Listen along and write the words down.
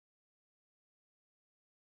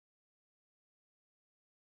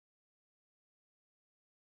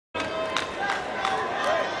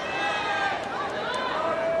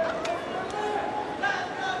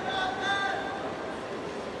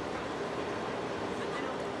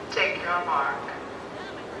Take your mark.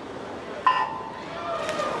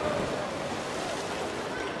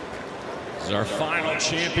 This is our final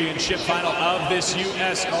championship final of this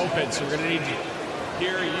U.S. Open. So we're going to need to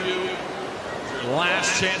hear you. Your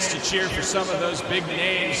last chance to cheer for some of those big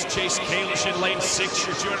names. Chase Kalish in lane 6,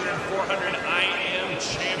 your 200 and 400 IM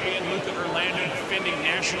champion. Luca Urlando, defending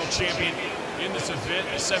national champion in this event.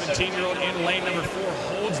 The 17-year-old in lane number 4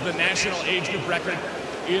 holds the national age group record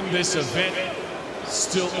in this event.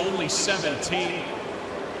 Still only 17.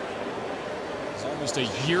 There's almost a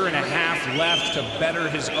year and a half left to better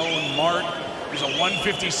his own mark. He's a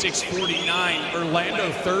 156.49.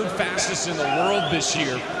 Urlando, third fastest in the world this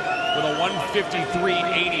year with a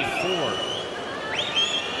 153.84.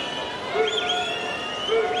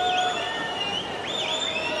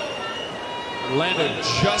 Urlando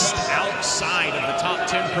just outside of the top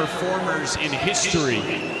 10 performers in history.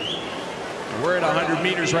 We're at 100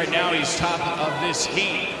 meters right now. He's top of this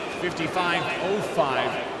heat,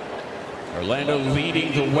 55.05. Urlando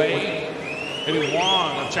leading the way.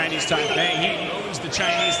 Wang of Chinese Taipei, he owns the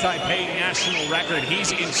Chinese Taipei national record.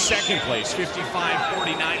 He's in second place,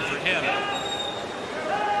 55.49 for him.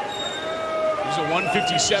 He's a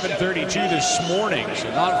 157.32 this morning, so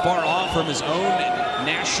not far off from his own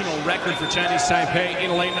national record for Chinese Taipei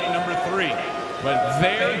in lane number 3. But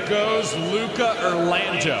there goes Luca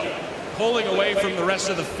Urlando, pulling away from the rest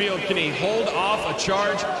of the field. Can he hold off a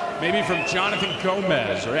charge maybe from Jonathan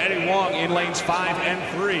Gomez or Eddie Wang in lanes 5 and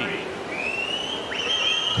 3?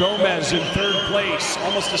 Gomez in third place,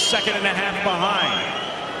 almost a second and a half behind.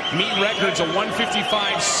 Meet records a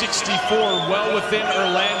 155.64, well within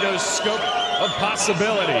Urlando's scope of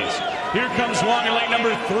possibilities. Here comes Wang in lane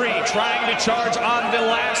number 3, trying to charge on the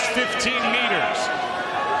last 15 meters.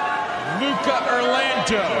 Luca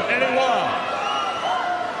Urlando, Eddie Wang.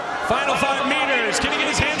 Final 5 meters. Can he get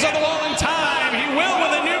his hands on the wall in time? He will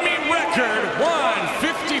with a new meet record,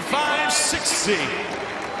 155.60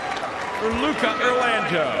 for Luca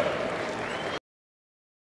Urlando.